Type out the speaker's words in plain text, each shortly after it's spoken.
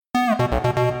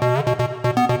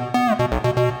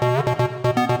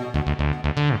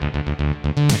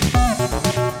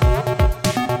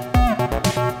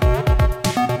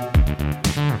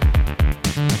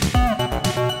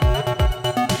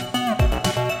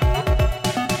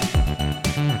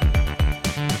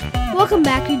Welcome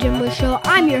back to JEM Show.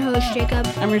 I'm your host, Jacob.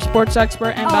 I'm your sports expert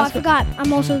and I forgot.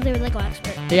 I'm also the Lego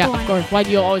expert. Yeah, of course. Why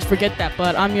do you always forget that?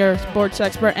 But I'm your sports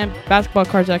expert and basketball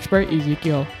cards expert,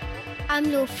 Ezekiel.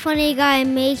 I'm the funny guy,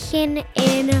 Mason,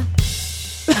 and...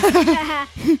 That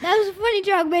was a funny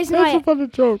joke, Mason. That's a funny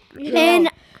joke.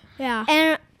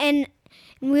 And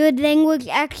weird language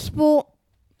expert.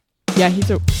 Yeah,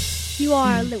 You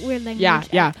are a weird language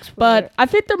Yeah. expert. But I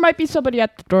think there might be somebody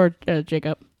at the door,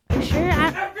 Jacob. You sure?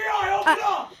 FBI, open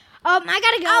up! I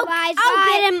gotta go, guys.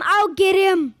 I'll get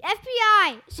him.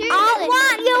 FBI. Seriously. I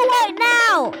want you right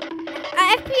now.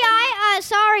 FBI.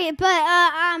 Sorry, but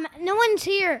no one's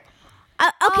here.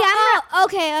 Okay, I'll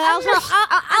be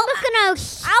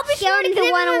sure to give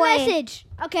him a away. message.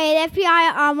 Okay, the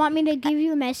FBI want me to give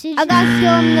you a message. I gotta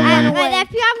show him to run away. The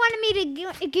FBI wanted me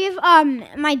to give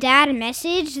my dad a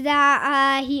message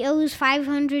that he owes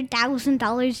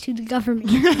 $500,000 to the government.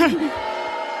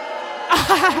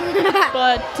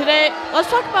 But today, let's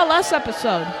talk about last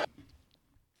episode.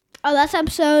 Last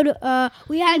episode,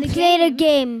 we had Played a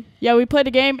game. Yeah, we played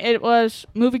a game. It was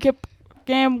movie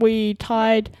game. We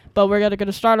tied, but we're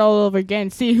gonna start all over again.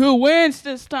 See who wins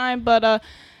this time. But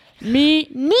me.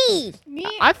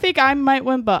 I think I might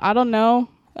win, but I don't know.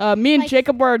 Me and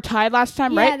Jacob were tied last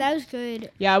time, right? Yeah, that was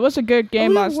good. Yeah, it was a good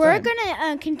game last time. We're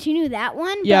gonna continue that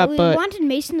one. Yeah, but we wanted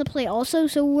Mason to play also,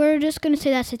 so we're just gonna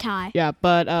say that's a tie. Yeah,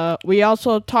 but we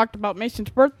also talked about Mason's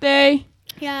birthday.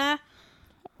 Yeah.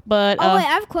 But wait, I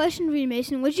have a question for you,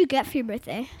 Mason. What'd you get for your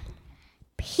birthday?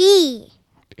 Pee.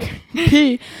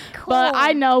 But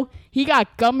I know he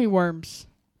got gummy worms,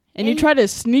 and he tried to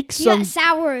sneak some. Yeah,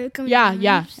 sour gummy Yeah,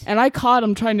 worms. and I caught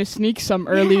him trying to sneak some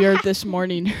earlier this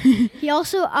morning. He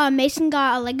also Mason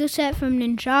got a Lego set from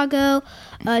Ninjago.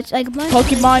 It's like a bunch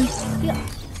Pokemon.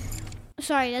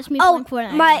 Sorry, that's me Oh,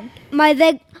 playing Fortnite.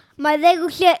 my Lego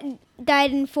set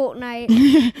died in Fortnite.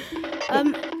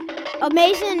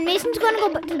 Mason's gonna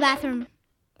go to the bathroom.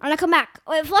 I'm gonna come back.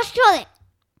 Wait, flush the toilet.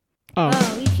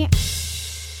 Oh. You can't.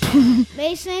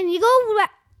 Mason, you go.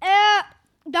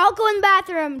 Don't go in the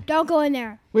bathroom. Don't go in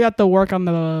there. We have to work on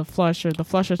the flusher. The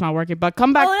flusher's not working. But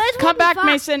come back. Come back, fine.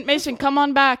 Mason. Mason, come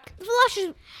on back. The flush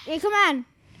is. Hey, come on.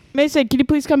 Mason, can you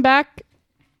please come back?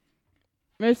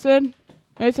 Mason,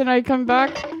 are you coming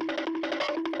back?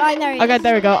 Oh, there he is. Okay,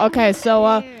 there we go. Okay,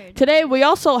 so today we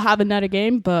also have another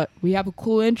game, but we have a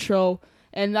cool intro,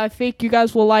 and I think you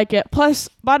guys will like it. Plus,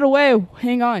 by the way,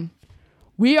 hang on.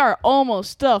 We are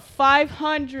almost to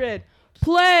 500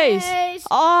 plays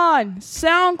on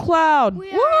SoundCloud.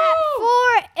 We are at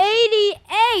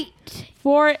 488.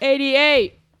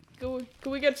 488. Can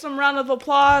we get some round of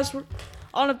applause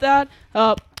on that?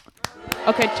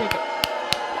 Okay, check it.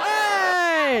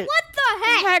 Hey! What the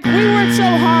heck? We worked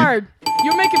so hard.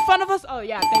 You're making fun of us? Oh,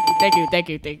 yeah, thank you.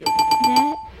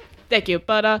 Thank you.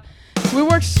 But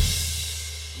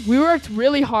we worked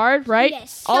really hard, right?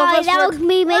 Yes. All of us that was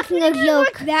me making a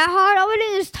joke. That hard? All we do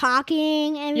is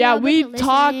talking. And we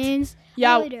talked.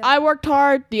 Yeah, What do we do? I worked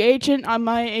hard. The agent, I'm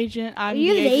my agent.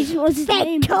 You're the agent. What's his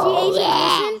name? Is he Agent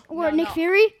Wilson or Nick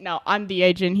Fury? No, I'm the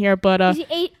agent here, but Is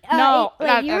he no,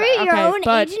 you're your own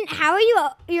agent? How are you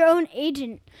your own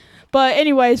agent? But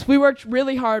anyways, we worked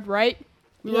really hard, right?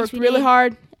 We Yes, worked we really did.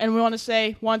 hard, and we want to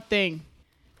say one thing.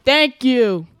 Thank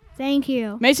you. Thank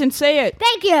you. Mason, say it.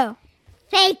 Thank you.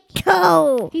 Thank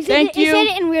you. He said Thank He you. said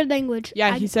it in weird language.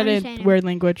 Yeah, he said it in weird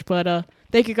language, but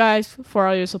thank you guys for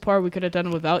all your support. We could have done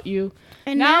it without you.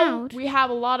 And now we have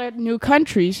a lot of new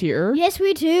countries here. Yes,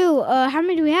 we do. How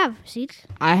many do we have? 6?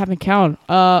 I haven't counted.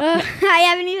 I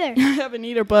haven't either. I haven't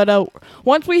either, but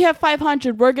once we have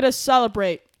 500, we're going to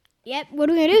celebrate. Yep. What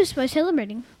are we gonna do by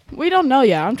celebrating? We don't know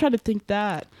yet. I'm trying to think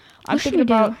that. I'm What should thinking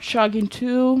we about chugging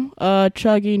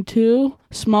two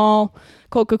small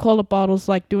Coca-Cola bottles,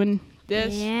 like doing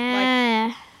this,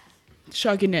 Yeah. like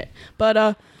chugging it. But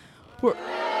we're wow.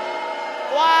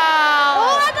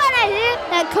 Oh, I got an idea.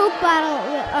 That Coke bottle,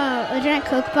 a giant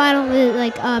Coke bottle with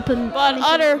like putting.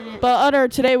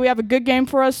 But today we have a good game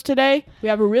for us today. We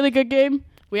have a really good game.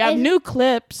 We have new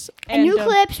clips. And new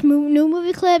clips, new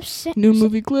movie clips. New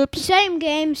movie clips. Same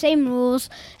game, same rules.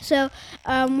 So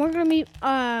we're going to be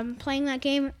playing that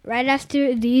game right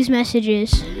after these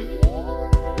messages.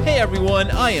 Hey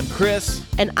everyone, I am Chris.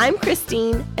 And I'm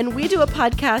Christine, and we do a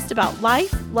podcast about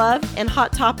life, love, and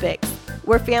hot topics.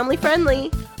 We're family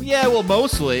friendly, Yeah, well,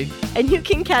 mostly. and you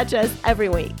can catch us every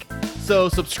week. So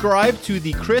subscribe to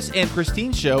the Chris and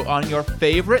Christine Show on your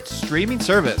favorite streaming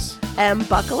service. And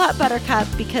buckle up, Buttercup,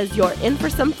 because you're in for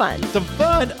some fun. Some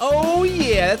fun? Oh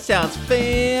yeah, that sounds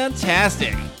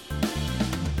fantastic.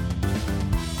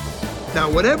 Now,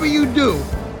 whatever you do,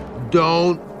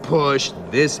 don't push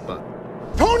this button.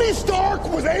 Tony Stark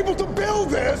was able to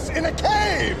build this in a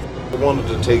cave. I wanted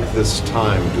to take this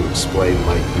time to explain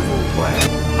my evil plan.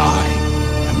 I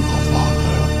am your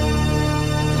father.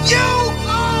 You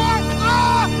are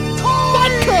a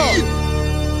toy!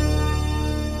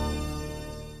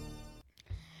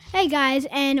 Hey guys,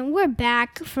 and we're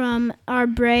back from our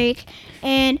break,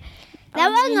 and That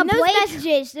wasn't a those break.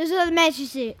 messages. Those are the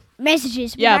messages.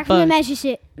 Messages. We're Yeah, back from the but-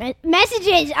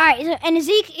 messages. All right, so, and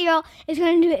Ezekiel is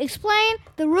going to explain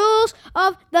the rules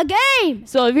of the game.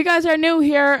 So if you guys are new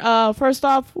here, first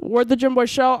off, we're the Jim Boy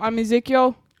Show. I'm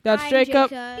Ezekiel. That's I'm Jacob.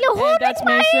 You're And holding that's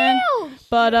my Mason. heels.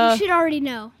 But You should already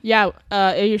know. yeah,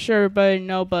 you sure everybody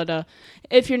know, but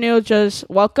if you're new, just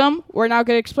welcome. We're now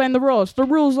going to explain the rules. The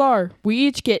rules are, we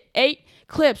each get 8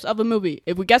 clips of a movie.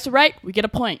 If we guess it right, we get a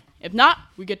point. If not,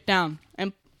 we get down.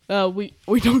 And we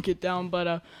don't get down,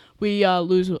 but we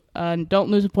lose, don't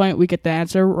lose a point. We get the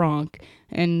answer wrong,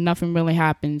 and nothing really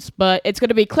happens. But it's going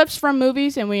to be clips from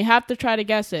movies, and we have to try to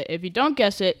guess it. If you don't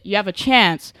guess it, you have a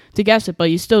chance to guess it, but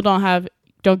you still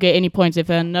don't get any points. If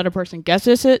another person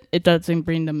guesses it, it doesn't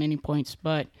bring them any points.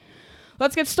 But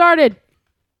let's get started.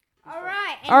 All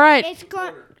right. All right. It's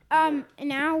going.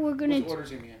 Now we're gonna.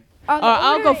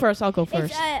 I'll go first.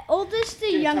 It's oldest to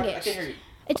youngest.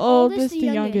 It's Oldest to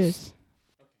youngest.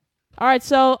 All right,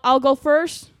 so I'll go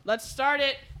first. Let's start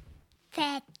it.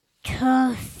 Play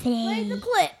the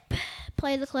clip.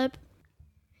 Play the clip.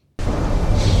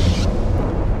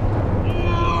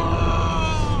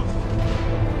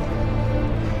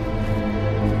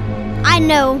 I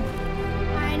know.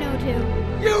 I know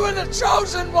too. You were the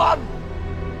chosen one!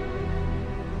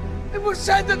 It was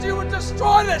said that you would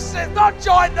destroy the Sith, not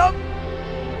join them!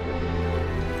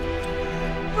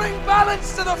 Bring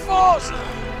balance to the Force,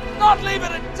 not leave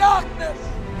it in darkness!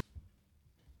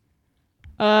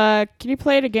 Can you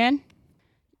play it again?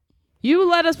 You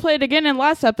let us play it again in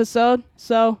last episode,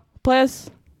 so play us.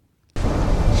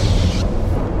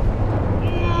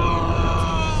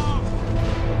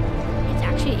 It's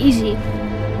actually easy.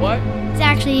 What? It's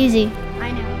actually easy.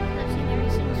 I know. I've seen every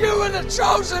single. You were the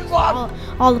chosen one!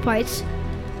 All the parts.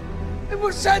 It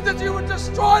was said that you would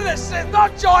destroy the Sith,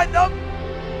 not join them!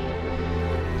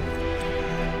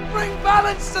 Bring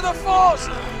balance to the Force,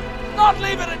 not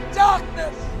leave it in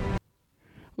darkness!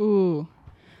 Ooh.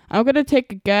 I'm gonna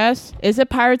take a guess. Is it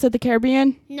Pirates of the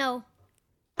Caribbean? No.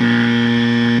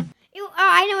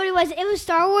 I know what it was. It was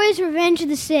Star Wars: Revenge of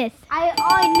the Sith. I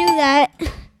knew that.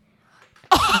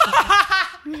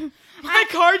 My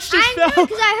cards just I knew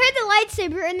because I heard the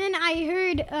lightsaber, and then I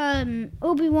heard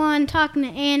Obi-Wan talking to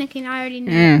Anakin. I already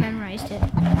knew it, memorized it.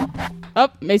 Oh,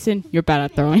 Mason, you're bad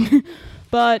at throwing.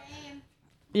 But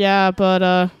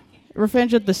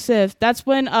Revenge of the Sith. That's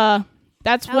when That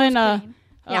was game.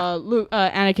 Luke,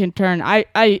 Anakin turned.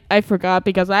 I forgot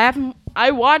because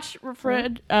I watched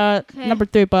number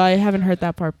 3, but I haven't heard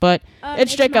that part. But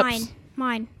it's Jacob's.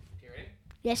 Mine.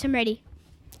 Yes, I'm ready.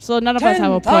 So none of us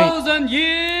have a point. 10,000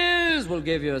 years will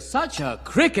give you such a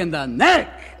crick in the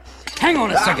neck. Hang on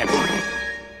a second.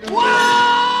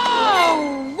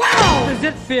 Wow! Wow! Does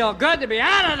it feel good to be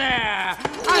out of there?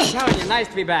 I'm telling you, nice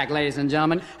to be back, ladies and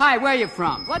gentlemen. Hi, where are you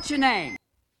from? What's your name?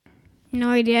 No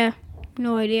idea.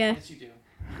 No idea. Yes, you do.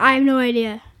 I have no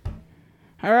idea.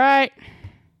 All right.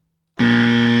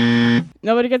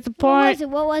 Nobody gets a point.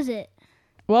 What was it?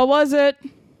 What was it?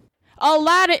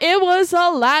 Aladdin. It was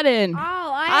Aladdin. Oh,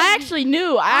 I actually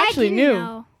knew. I didn't knew.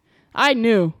 know. I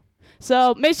knew.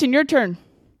 So, Mason, your turn.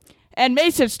 And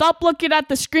Mason, stop looking at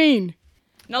the screen.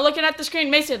 No looking at the screen.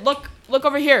 Mason, look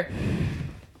over here.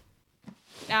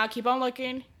 Now, keep on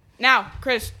looking. Now,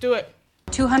 Chris, do it.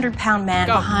 200-pound man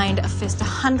Go. behind a fist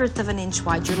 1/100 of an inch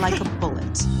wide. You're like a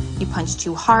bullet. You punch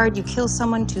too hard, you kill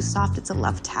someone. Too soft, it's a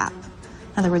love tap.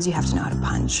 In other words, you have to know how to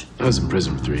punch. I was in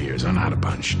prison for 3 years. I know how to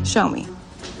punch. Show me.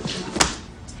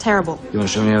 Terrible. You want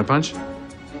to show me how to punch?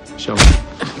 Show me.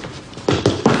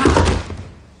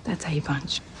 That's how you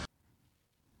punch.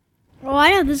 Oh,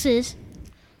 I know what this is.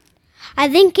 I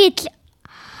think it's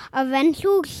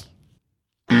Avengers.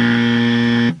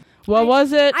 What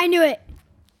was it? I knew it.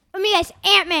 Let me guess.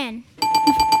 Ant-Man.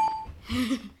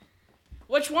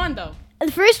 Which one, though?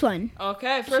 The first one.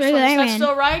 Okay, first Sure, one. Is that Ant-Man.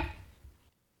 still right?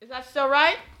 Is that still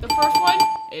right? The first one?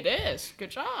 It is.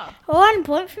 Good job. 1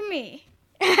 point for me.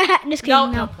 Just kidding. No,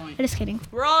 No, no point. Just kidding.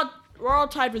 We're all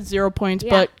tied with 0 points,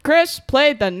 Yeah. but Chris,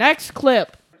 play the next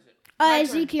clip.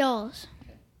 Ezekiel's.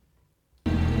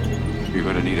 You're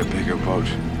gonna need a bigger boat.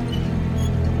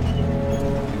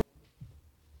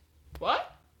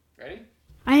 What? Ready?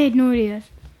 I had no idea.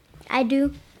 I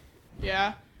do.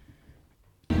 Yeah.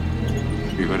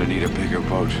 You're gonna need a bigger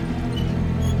boat.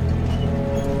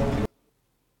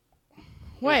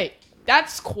 Wait,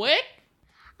 that's quick?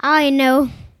 I know.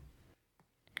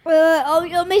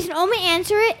 Mason, only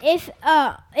answer it if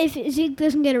Zeke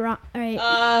doesn't get it wrong. All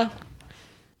right.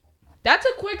 That's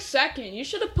a quick second. You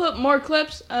should have put more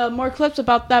clips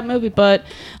about that movie, but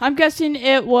I'm guessing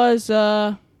it was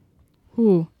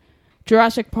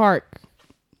Jurassic Park.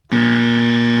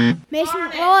 Mason,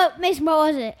 what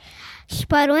was it?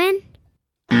 Spider-Man?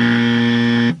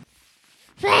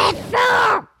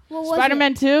 What was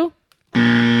Spider-Man 2?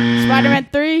 Spider-Man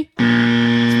 3?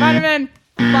 Spider-Man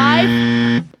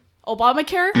 5?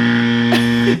 Obamacare?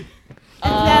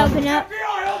 Open up.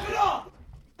 Open up!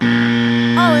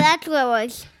 Oh, that's what it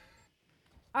was.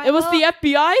 It was the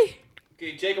FBI?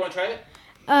 Okay, Jake, want to try it?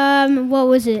 What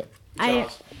was it?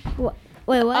 Charles.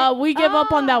 Wait, what? We give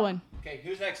up on that one. Okay,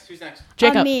 who's next?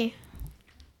 Jacob. Me.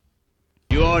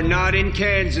 You are not in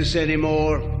Kansas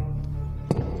anymore.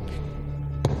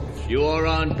 You are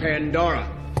on Pandora,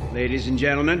 ladies and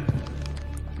gentlemen.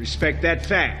 Respect that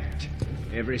fact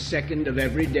every second of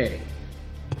every day.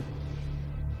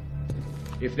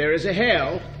 If there is a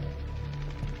hell,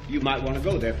 you might want to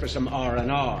go there for some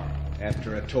R&R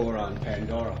after a tour on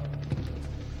Pandora.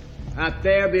 Out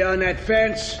there beyond that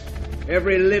fence,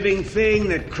 every living thing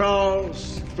that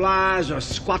crawls, flies, or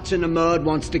squats in the mud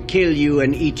wants to kill you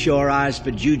and eat your eyes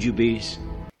for jujubes.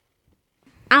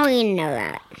 I don't even know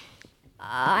that.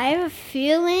 I have a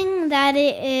feeling that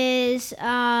it is.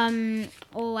 Actually,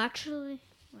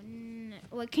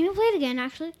 wait, can you play it again?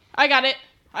 Actually, I got it.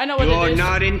 I know what You it are is.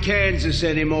 not in Kansas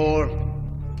anymore.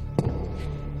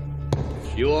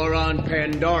 You are on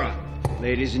Pandora,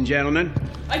 ladies and gentlemen.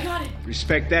 I got it.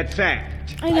 Respect that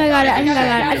fact. I think I got it. I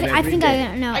think I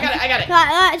got it. No, I got it.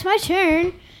 It's my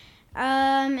turn.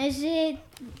 Is it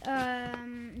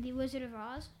the Wizard of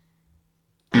Oz?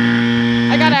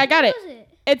 I got it. What was it?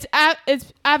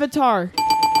 It's Avatar.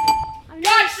 I've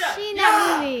never seen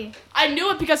that movie. I knew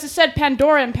it because it said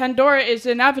Pandora, and Pandora is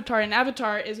an Avatar, and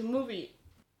Avatar is a movie.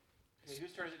 Okay,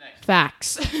 whose turn is it next?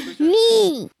 Facts.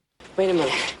 Me! Wait a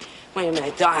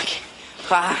minute, Doc.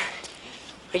 Are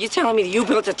you telling me that you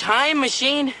built a time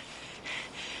machine?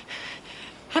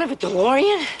 Out of a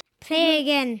DeLorean? Say it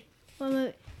again.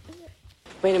 Wait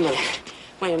a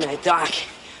minute, Doc.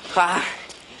 Are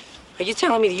you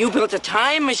telling me that you built a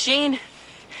time machine?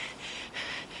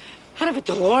 Out of a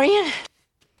DeLorean?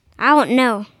 I don't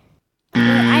know.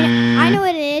 I know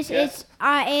what it is. Yeah.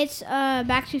 It's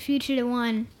Back to the Future the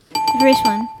one, the first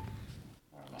one.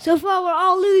 So far, we're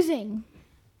all losing.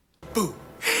 Boo.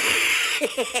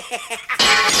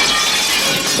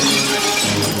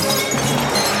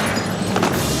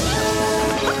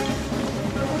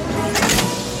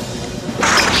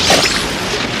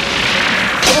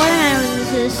 What animal is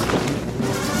this?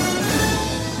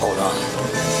 Hold on.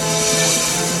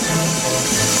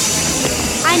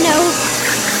 I know.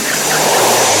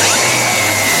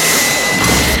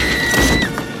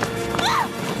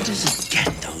 Where does he get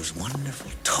those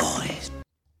wonderful toys?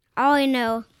 I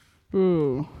know.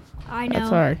 Ooh. I know.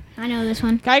 Sorry. I know this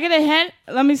one. Can I get a hint?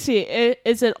 Let me see.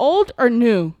 Is it old or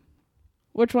new?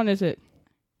 Which one is it?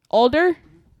 Older?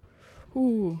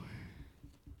 Ooh.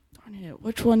 Darn it.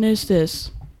 Which one is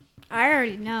this? I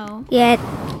already know. Yeah,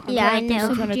 I I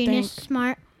know. think. Genius,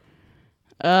 smart.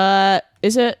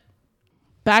 Is it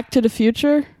Back to the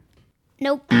Future?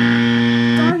 Nope.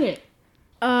 Darn it.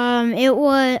 It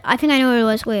was. I think I know what it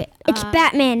was. Wait. It's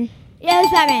Batman. Yeah, it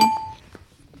was Batman.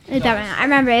 It was Batman. I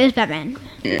remember it was Batman.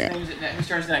 Yeah. Whose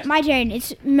turn is it next? My turn.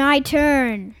 It's my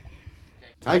turn.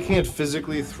 I can't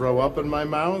physically throw up in my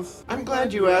mouth? I'm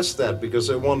glad you asked that because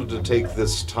I wanted to take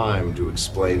this time to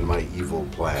explain my evil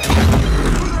plan.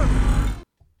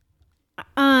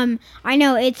 I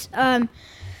know. It's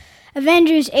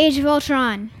Avengers: Age of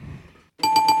Ultron.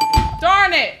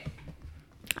 Darn it.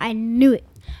 I knew it.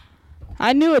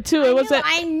 I knew it too.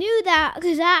 I knew that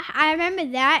because I remember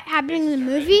that happening in the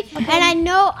movie, and I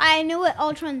know what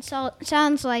Ultron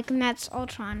sounds like, and that's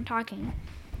Ultron talking.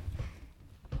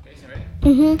 Okay, so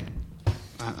ready?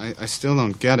 I still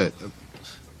don't get it.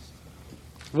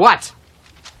 What?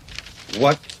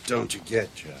 What don't you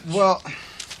get, Judge? Well,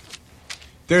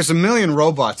 there's a million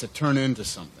robots that turn into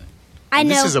something. I know.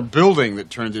 This is a building that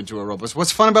turned into a robot.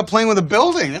 What's fun about playing with a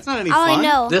building? That's not any fun. I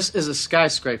know. This is a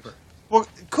skyscraper. Well,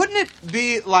 couldn't it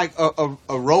be like a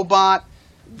robot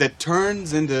that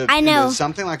turns into, I know. into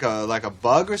something like a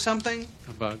bug or something?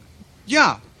 A bug.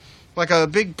 Yeah, Like a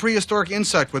big prehistoric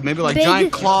insect with maybe like Big-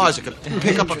 giant claws that could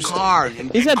pick up a car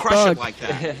and He said crush bug. it like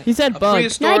that. He said bug.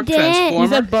 prehistoric No, I didn't. He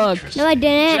said bug. No, I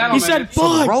didn't. Gentlemen, He said it's-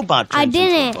 bug. Robot I turns into a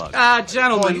didn't. bug.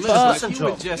 Gentlemen, listen, you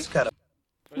would just gotta...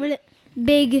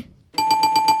 Big.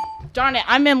 Darn it,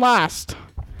 I'm in last.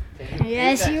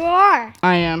 Yes, you are.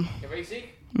 I am. You ready,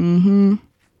 Zeke? Mm-hmm.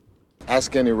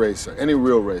 Ask any racer, any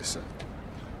real racer.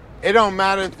 It don't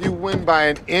matter if you win by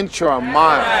an inch or a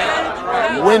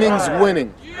mile. Winning's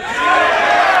winning.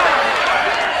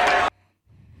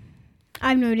 I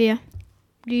have no idea.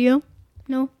 Do you?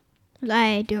 No?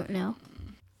 I don't know.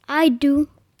 I do.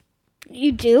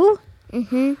 You do?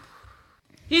 Mm-hmm.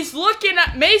 He's looking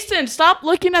at Mason. Stop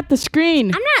looking at the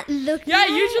screen. I'm not looking Yeah, at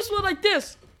you it. just went like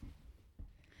this.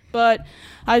 But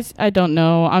I don't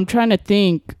know. I'm trying to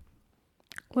think.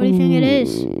 What do you think it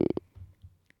is?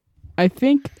 I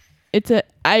think it's a.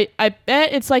 I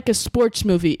bet it's like a sports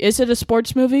movie. Is it a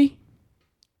sports movie?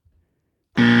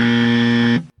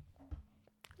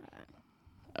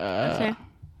 Okay.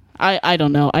 I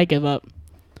don't know. I give up.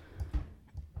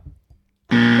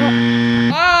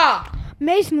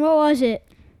 Mason, what was it?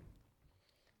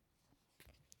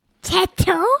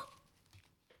 Tattoo?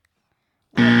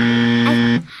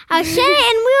 I said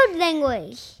it in weird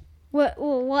language.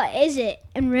 What is it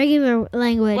in regular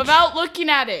language? Without looking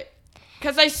at it.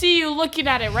 Because I see you looking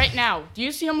at it right now. Do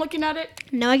you see him looking at it?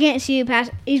 No, I can't see you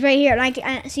past. He's right here, and I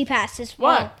can't see past this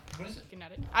wall. What? What is it? Looking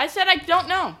at it? I said I don't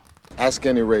know. Ask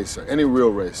any racer, any real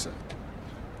racer.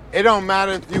 It don't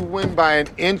matter if you win by an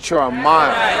inch or a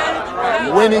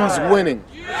mile. Winning's winning.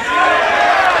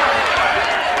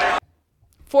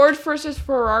 Ford versus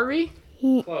Ferrari?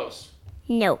 Close.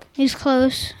 No. He's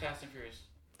close. Fast and Furious.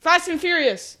 Fast and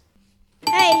Furious.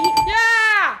 Hey.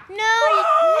 Yeah! No.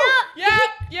 Yep.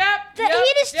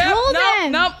 He just Yep. told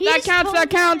him. Nope. He That just counts. told That him.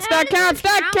 counts. That counts.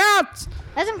 That counts.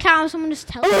 Doesn't count if someone just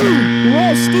tells Ooh, him.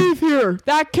 roll Steve here.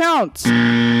 That counts.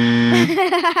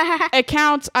 It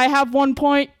counts. I have 1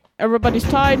 point. Everybody's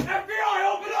tied.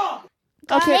 FBI, open up!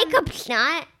 Okay. Jacob's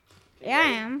not. Yeah, I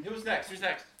am. Who's next? Who's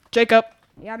next? Jacob.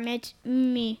 Yeah,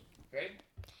 me. Ready?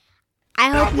 I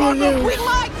hope you lose. We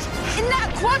light in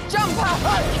that quad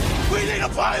jumper! We need a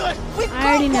pilot! I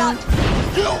already know.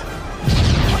 You!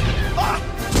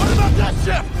 What about that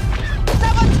ship?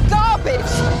 That one's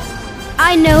garbage!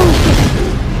 I know.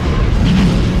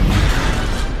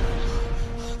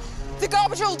 The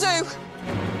garbage will do!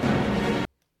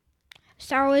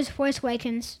 Star Wars Force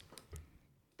Awakens.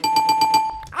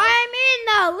 I'm in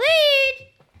the lead.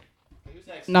 Who's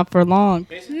next? Not for long.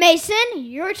 Mason,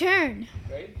 your turn.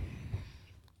 Ready?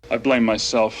 I blame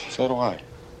myself. So do I.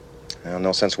 Well,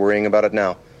 no sense worrying about it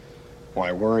now.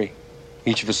 Why worry?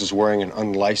 Each of us is wearing an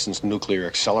unlicensed nuclear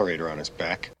accelerator on his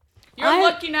back. You're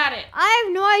looking at it. I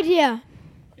have no idea.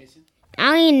 Mason?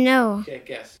 I don't even know. Okay,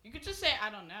 guess. You could just say, I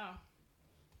don't know.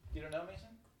 You don't know, Mason?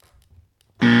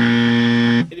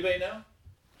 Anybody know?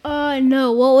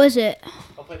 No. What was it?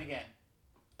 I'll play it again.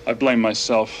 I blame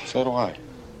myself. So do I.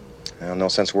 Well, no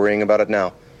sense worrying about it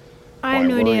now. I have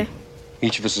no idea.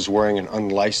 Each of us is wearing an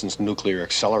unlicensed nuclear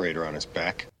accelerator on his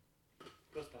back.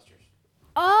 Ghostbusters.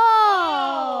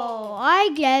 Oh, I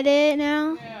get it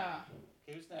now. Yeah.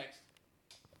 Who's next?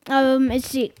 It's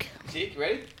Zeke. Zeke, you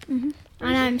ready? And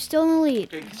I'm still in the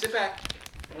lead. Okay, sit back.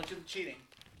 I want you cheating.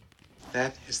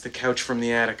 That is the couch from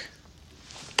the attic.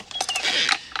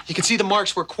 You can see the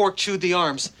marks where Quark chewed the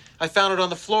arms. I found it on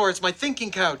the floor. It's my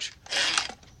thinking couch.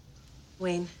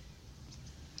 Wayne,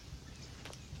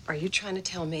 are you trying to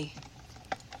tell me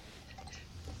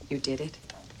you did it?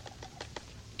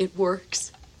 It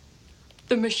works?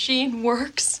 The machine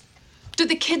works? Do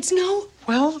the kids know?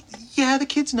 Well, yeah, the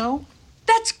kids know.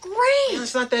 That's great!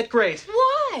 It's not that great.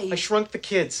 Why? I shrunk the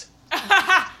kids.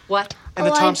 What? And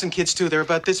the Oh, Thompson kids, too. They're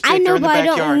about this big. I They're know, in the but I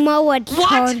backyard. don't know what it's called.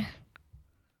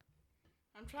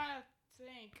 I'm trying to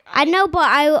think. I know, but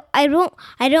I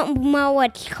don't know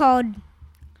what it's called.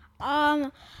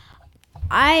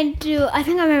 I do. I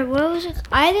think I remember. What was it?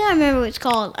 I think I remember what it's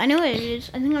called. I know what it is.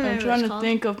 I think I remember I'm what trying it's to called.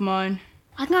 think of mine.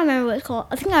 I think I remember what it's called.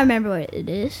 I think I remember what it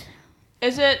is.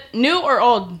 Is it new or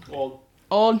old? Old.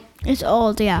 Old. It's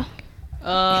old, yeah.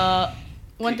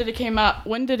 When did it came out?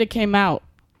 When did it came out?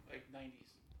 Like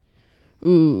 90s.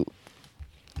 Ooh,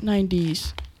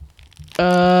 90s.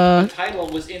 The title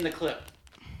was in the clip.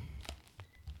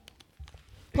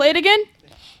 Play it again.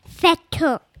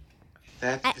 Fetter.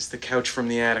 That is the couch from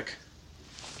the attic.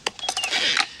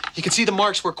 You can see the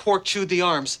marks where Quark chewed the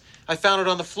arms. I found it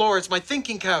on the floor. It's my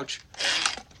thinking couch.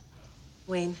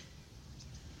 Wayne,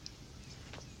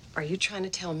 are you trying to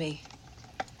tell me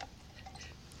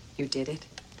you did it?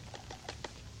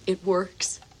 It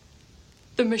works?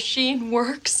 The machine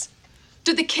works? Do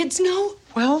Do the kids know?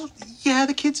 Well, yeah,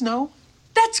 the kids know.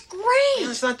 That's great.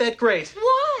 It's not that great.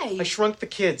 Why? I shrunk the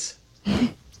kids.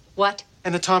 What?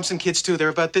 And the Thompson kids, too. They're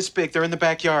about this big. They're in the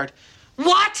backyard.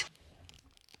 What?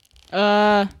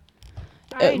 It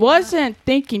wasn't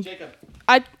thinking.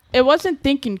 It wasn't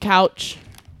thinking couch.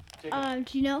 Do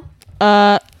you know?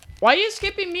 Why are you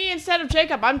skipping me instead of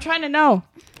Jacob? I'm trying to know.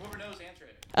 Whoever knows,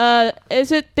 answer it.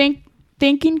 Is it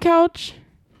thinking couch?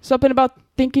 Something about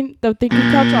thinking couch?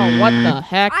 Oh, what the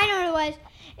heck? I know what it was.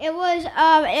 It was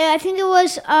I think it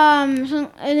was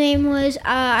the name was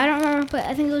I don't remember, but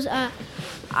I think it was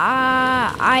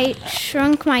I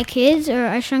shrunk my kids, or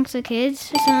I shrunk the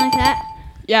kids, or something like that.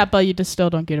 Yeah, but you just still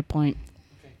don't get a point.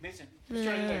 Okay, Mason. Who's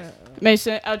turn next?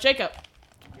 Mason, Jacob.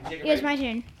 Jacob, Yes, ready? my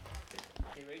turn.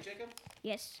 Okay, ready, Jacob?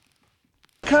 Yes.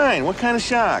 Kind? What kind of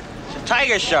shark? It's a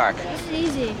tiger shark. This is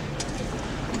easy.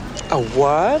 A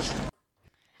what?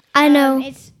 I know.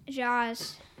 It's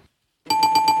Jaws.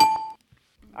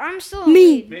 I'm still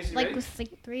Me. lead, like with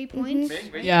like 3 points.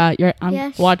 Yeah, I'm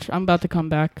Yes. watch. I'm about to come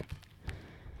back.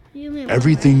 You may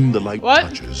Everything the light What?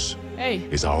 touches Hey.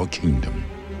 is our kingdom.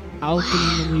 I'll give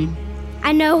you the lead.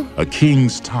 I know. A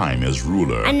king's time as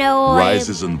ruler I know,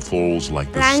 rises and falls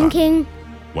like the Lion sun. King.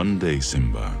 One day,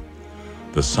 Simba,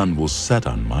 the sun will set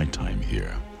on my time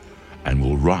here and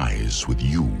will rise with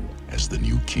you as the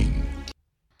new king.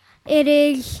 It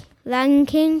is Lion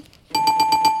King.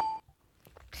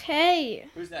 Okay.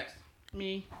 Who's next?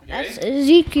 Me. That's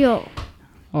Ezekiel.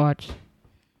 Watch.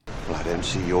 Well, I don't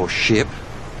see your ship.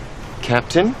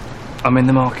 Captain? I'm in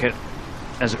the market,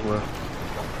 as it were.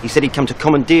 He said he'd come to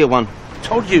commandeer one.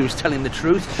 Told you he was telling the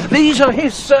truth. These are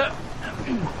his,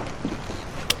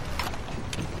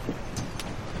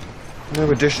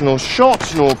 No additional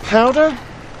shot nor powder.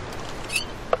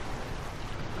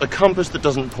 A compass that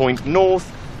doesn't point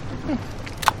north.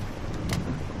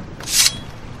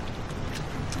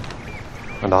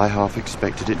 And I half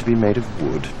expected it to be made of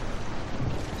wood.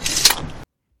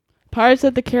 Pirates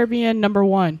of the Caribbean #1.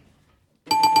 Told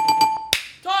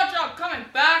you I'm coming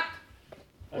back.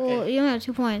 Well, you only have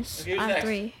 2 points. Okay, who's I have next?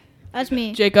 3. That's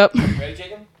me. Jacob. Ready,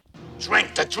 Jacob?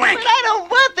 Drink the drink. But I don't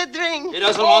want the drink. He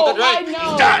doesn't want the drink. I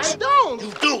know. He does. I don't.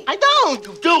 You do. I don't.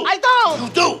 You do. I don't. You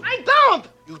do. I don't.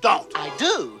 You don't. I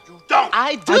do. You don't.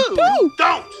 I do. You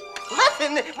don't.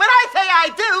 Listen, when I say I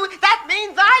do, that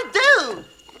means I do.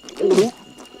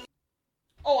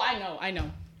 Oh, I know.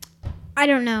 I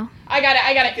don't know. I got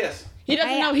it. Yes. He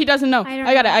doesn't know. He doesn't know. don't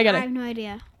I got know. it. I have no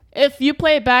idea. If you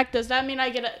play it back, does that mean I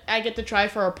get to try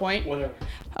for a point? Whatever.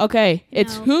 Okay,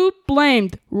 it's No. who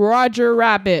blamed Roger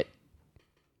Rabbit?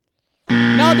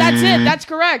 No, that's it. That's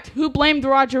correct. Who blamed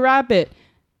Roger Rabbit?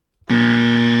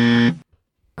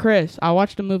 Chris, I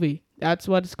watched the movie. That's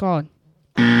what it's called.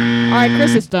 Alright,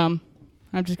 Chris is dumb.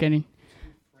 I'm just kidding.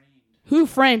 Who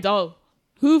framed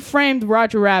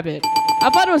Roger Rabbit? I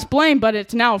thought it was blamed, but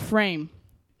it's now frame.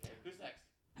 Who's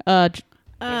next?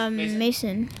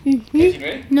 Mason. Mason,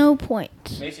 ready? No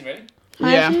points. Mason, ready?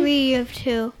 I Yeah. have 3, you have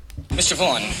 2. Mr.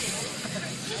 Vaughn,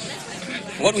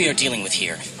 what we are dealing with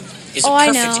here is Oh, a I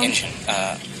perfect know. engine,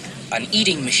 an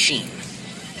eating machine.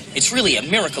 It's really a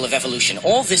miracle of evolution.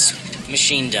 All this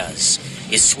machine does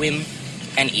is swim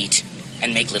and eat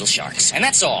and make little sharks, and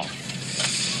that's all.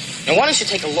 Now, why don't you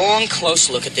take a long, close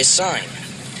look at this sign?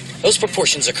 Those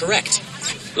proportions are correct.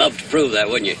 Love to prove that,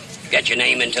 wouldn't you? Get your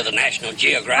name into the National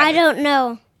Geographic. I don't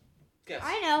know. Yes.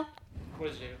 I know.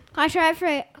 What is it? Can I try it for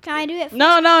it? Can I do it?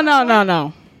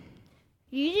 No.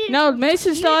 You did. No,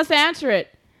 Mason still has to answer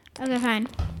it. Okay, fine.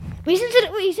 He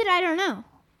said I don't know.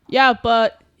 Yeah,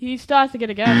 but he still has to get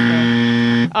a guess,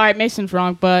 though. Alright, Mason's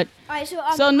wrong, but... All right,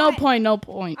 So no point.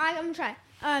 I'm gonna try.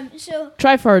 So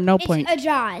Try for no it's point. a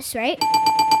Jaws, right?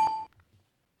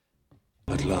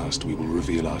 At last we will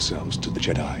reveal ourselves to the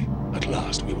Jedi. At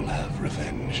last we will have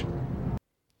revenge.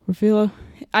 Reveal.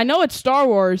 I know it's Star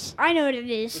Wars. I know what it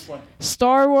is.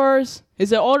 Star Wars.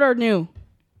 Is it old or new?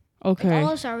 Okay. All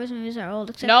the Star Wars movies are old,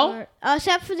 except No?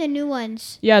 except for the new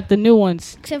ones. Yeah, the new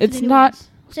ones. Except for It's the new not. ones.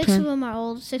 6 of them are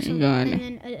old. 6 of them, God.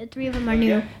 and then 3 of them are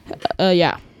new.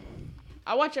 Yeah.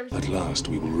 I watch everything. At last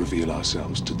we will reveal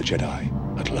ourselves to the Jedi.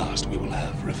 At last we will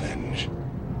have revenge.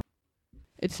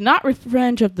 It's not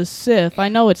Revenge of the Sith. I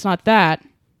know it's not that.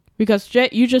 Because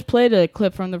you just played a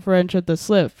clip from the Revenge of the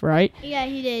Sith, right? Yeah,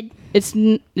 he did. It's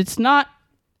not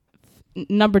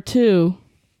number 2.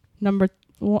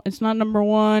 It's not number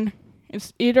 1.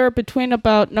 It's either between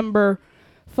about number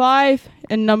 5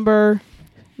 and number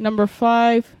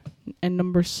 5 and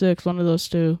number 6, one of those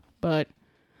two. But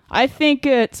I think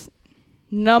it's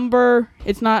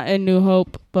it's not a New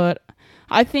Hope, but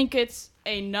I think it's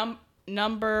a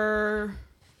number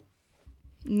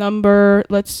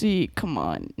Let's see. Come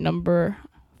on. Number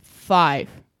 5.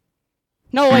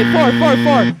 No, wait.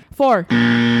 4.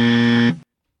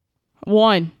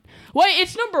 1. Wait,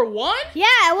 it's number 1? Yeah,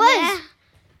 it was. Yeah.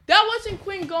 That wasn't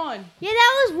Queen Gone. Yeah,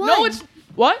 that was 1. No, it's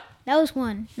what? That was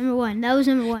 1. Number 1. That was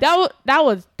number 1.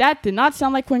 That did not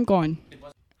sound like Queen Gone.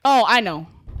 Oh, I know.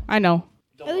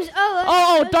 It was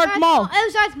Darth Maul. It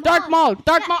was Darth Maul.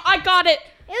 Darth Maul. I got it.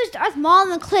 It was Darth Maul in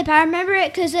the clip. I remember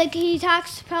it because like he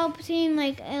talks to Palpatine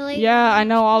like. Yeah, I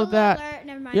know all of that. Alert.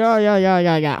 Never mind.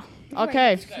 Yeah.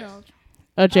 Okay.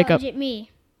 Jacob. Me.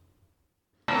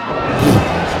 What the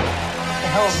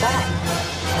hell's that?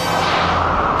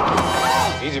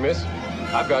 Easy, miss.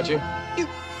 I've got you.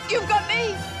 You've got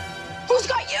me. Who's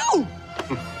got you?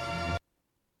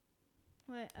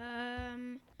 Wait,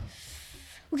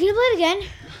 we can play it again.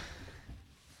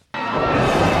 What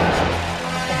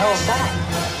the hell's that?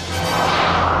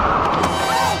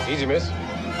 Easy, miss.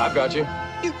 I've got you.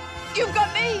 You've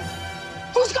got me.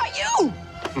 Who's got you?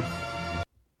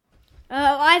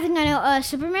 I think I know.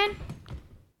 Superman.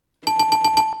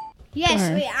 Yes.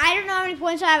 Alright. Wait, I don't know how many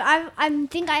points I have. I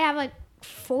think I have like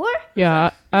 4.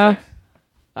 Yeah. I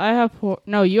have 4.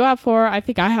 No, you have 4. I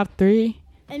think I have 3.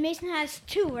 And Mason has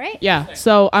 2, right? Yeah.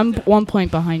 So I'm 1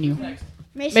 point behind you.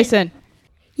 Mason.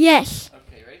 Yes.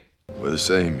 We're the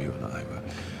same, you and I. We're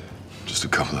just a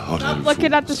couple of hot-headed Stop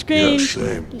looking at the screen. Yeah,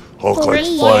 same. Hulk like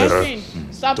Chris, fire.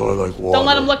 Stop. Thor like water. Don't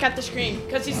let him look at the screen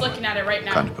because he's looking at it right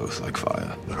now. Kind of both like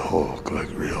fire. And Hulk like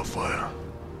real fire.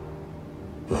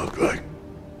 Hulk like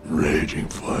raging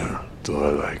fire.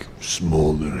 Thor like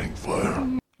smoldering fire.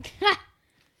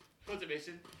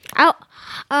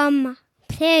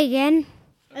 Play again.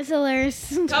 That's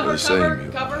hilarious. Cover.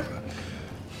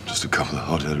 Just a couple of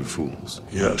hot-headed fools.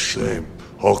 Yeah, same.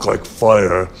 Hulk like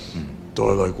fire.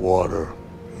 Thor like water.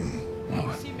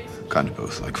 Well, kind of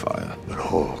both like fire. And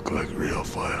Hulk like real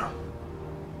fire.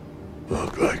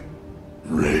 Hulk like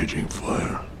raging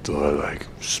fire. Thor like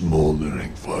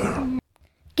smoldering fire.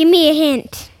 Give me a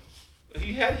hint.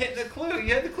 You had the clue.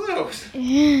 You had the clues.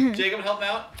 Jacob, help me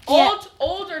out.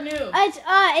 Old or new?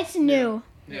 It's new.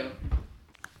 New.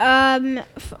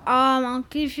 I'll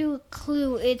give you a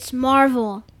clue. It's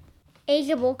Marvel. Age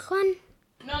of Ultron?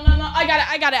 No. I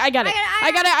got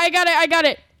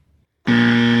it.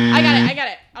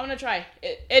 I'm gonna try.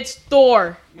 It's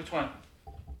Thor. Which one?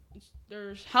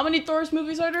 There's how many Thor's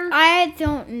movies are there? I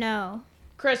don't know.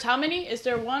 Chris, how many? Is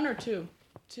there 1 or 2?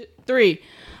 3.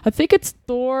 I think it's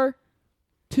Thor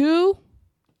 2.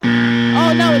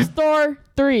 Oh no, it's Thor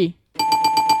 3.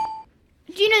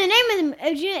 Do you know the name of them?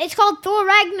 It's called Thor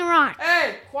Ragnarok.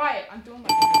 Hey, quiet! I'm doing my.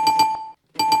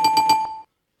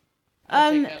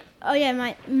 Oh yeah,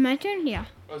 my turn. Yeah.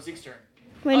 Oh, Zeke's turn.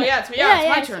 Wait, oh yeah, it's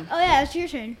my turn. Oh yeah, it's your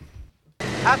turn.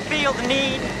 I feel the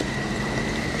need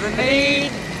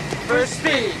for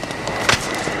speed.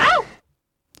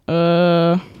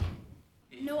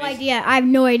 No idea. I have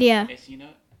no idea. Mason, you know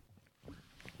it?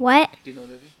 What? Do you know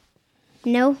the movie?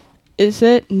 No. Is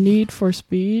it Need for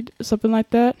Speed? Something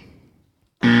like that?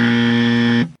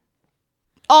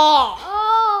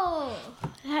 Oh,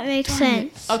 that makes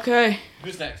sense. Okay.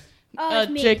 Who's next? Oh,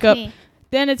 it's me, Jacob. It's me.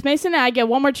 Then it's Mason and I get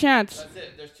 1 more chance. That's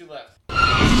it. There's 2 left.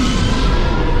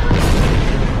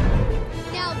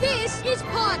 Now this is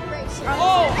pod racing.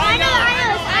 Oh, I know.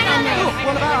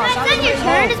 What about us? It's not your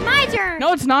turn. It's my turn.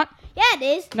 No, it's not. Yeah, it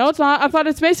is. No, it's not. I thought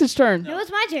it's Mason's turn. No,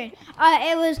 it's my turn.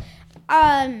 It was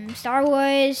Star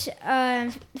Wars,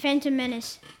 Phantom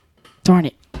Menace. Darn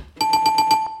it.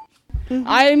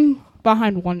 I'm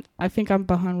behind 1. I think I'm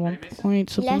behind 1 point,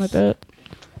 something like that.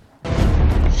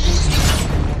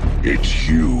 It's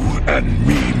you and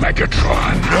me,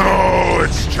 Megatron. No,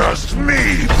 it's just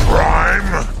me,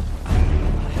 Prime.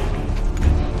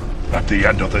 At the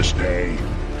end of this day,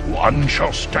 one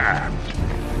shall stand,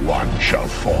 one shall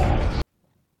fall.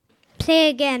 Play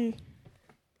again.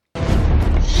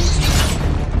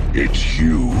 It's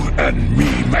you and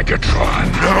me,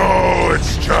 Megatron. No,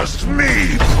 it's just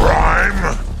me,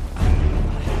 Prime.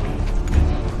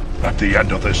 At the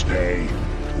end of this day,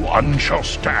 one shall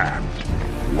stand,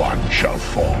 one shall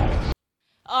fall.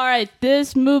 Alright,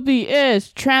 this movie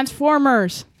is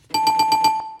Transformers.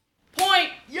 Point!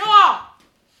 Yeah!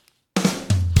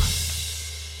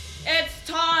 It's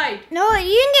tied! No,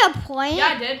 you didn't get a point. Yeah,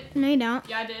 I did. No, you don't.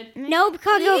 Yeah, I did. No,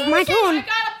 because of my I tone. got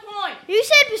a point! You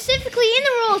said specifically in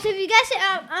the rules, if you guess it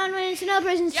on when it's another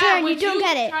person's turn, you don't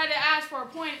get it. Try to ask for a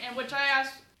point, and which I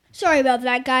asked. Sorry about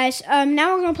that, guys.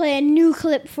 Now we're gonna play a new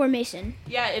clip for Mason.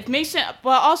 Yeah, if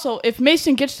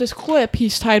Mason gets this clip,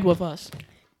 he's tied with us.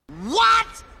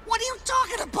 What? What are you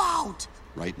talking about?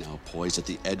 Right now, poised at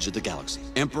the edge of the galaxy,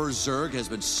 Emperor Zurg has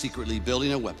been secretly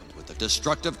building a weapon with the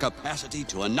destructive capacity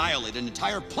to annihilate an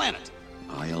entire planet.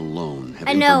 I alone have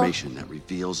I know. information that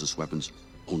reveals this weapon's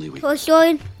only Toy weakness.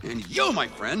 Story. And you, my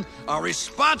friend, are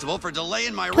responsible for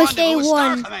delaying my Toy Story rendezvous with Star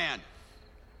 1. Command.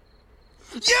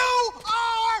 You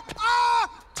are a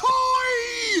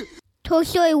toy! Toy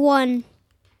Story 1.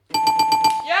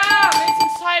 Yeah,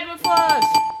 Mason's tied with us.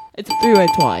 It's a three-way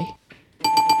tie.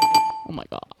 Oh my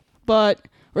god. But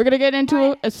we're going to get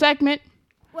into a segment.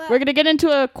 We're going to get into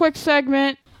a quick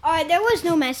segment. Alright, there was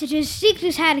no messages. Zeke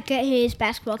just had to get his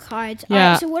basketball cards. Yeah.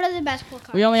 Alright, so what are the basketball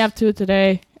cards? We only have 2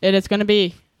 today. And it's going to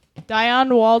be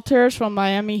Dion Walters from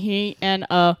Miami Heat and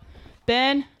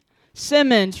Ben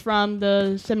Simmons from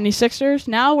the 76ers.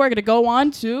 Now we're going to go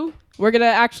on to, we're going to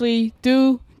actually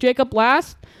do Jacob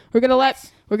last. We're going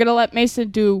to let Mason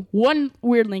do one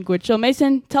weird language. So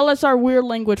Mason, tell us our weird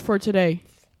language for today.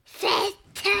 What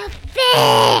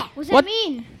does that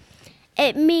mean?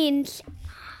 It means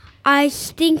I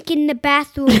stink in the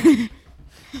bathroom.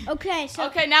 Okay, so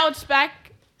Okay, now it's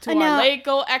back to No. our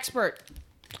Lego expert.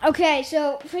 okay,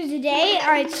 so for today,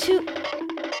 alright,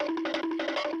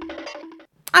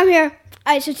 I'm here.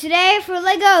 Alright, so today for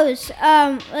Legos,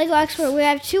 Lego expert, we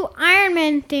have 2 Iron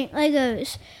Man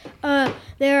Legos.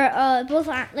 They're both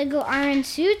Lego Iron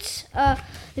suits.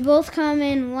 They both come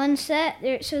in one set,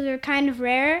 so they're kind of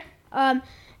rare. The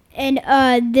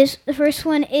first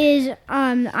one is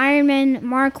the Iron Man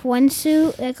Mark 1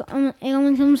 suit. It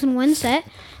only comes in one set.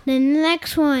 Then the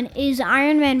next one is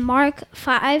Iron Man Mark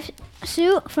 5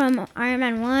 suit from Iron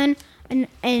Man 1 and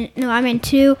Iron Man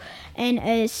 2, and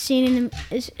is seen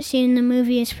in the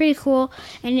movie. It's pretty cool,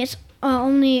 and it's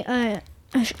only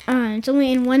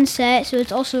in one set, so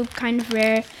it's also kind of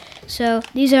rare. So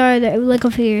these are the Lego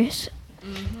figures.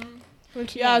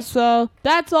 Yeah, so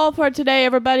that's all for today,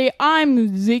 everybody.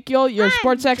 I'm Ezekiel, your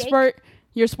sports expert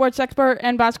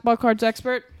and basketball cards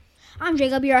expert. I'm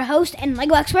Jacob, your host and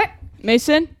Lego expert.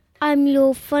 Mason? I'm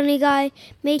your funny guy,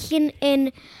 making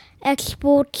an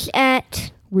export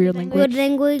at Weird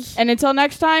language. And until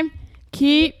next time,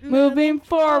 keep moving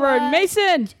forward.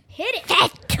 Mason! Hit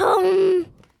it.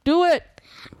 Do it.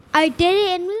 I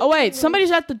did it. Oh, wait,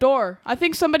 somebody's at the door. I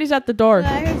think somebody's at the door. All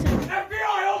right,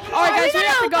 guys, we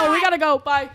have to go. We gotta go. Bye.